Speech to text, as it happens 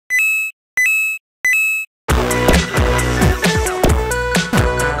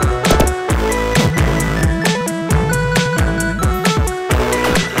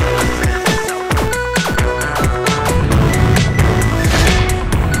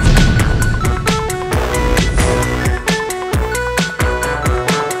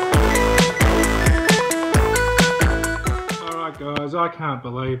can't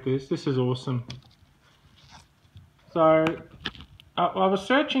believe this. This is awesome. So I was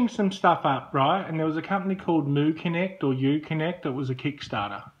searching some stuff up, right? And there was a company called Moo Connect or U Connect. It was a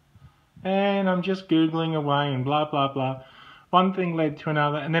Kickstarter. And I'm just Googling away and blah, blah, blah. One thing led to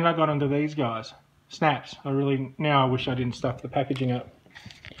another. And then I got onto these guys. Snaps. Now I wish I didn't stuff the packaging up.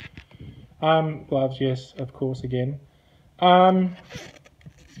 Gloves, yes, of course, again.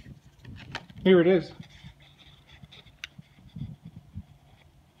 Here it is.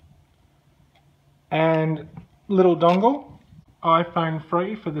 And little dongle. iPhone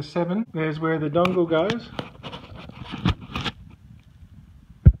free for the 7. There's where the dongle goes.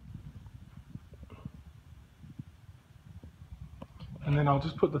 And then I'll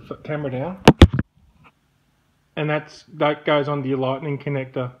just put the camera down. And that goes onto your lightning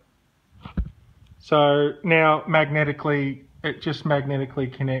connector. So now magnetically, it just magnetically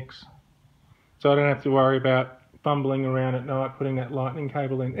connects. So I don't have to worry about fumbling around at night putting that lightning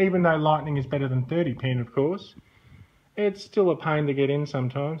cable in. Even though lightning is better than 30 pin, of course, it's still a pain to get in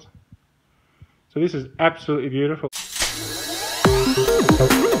sometimes. So this is absolutely beautiful.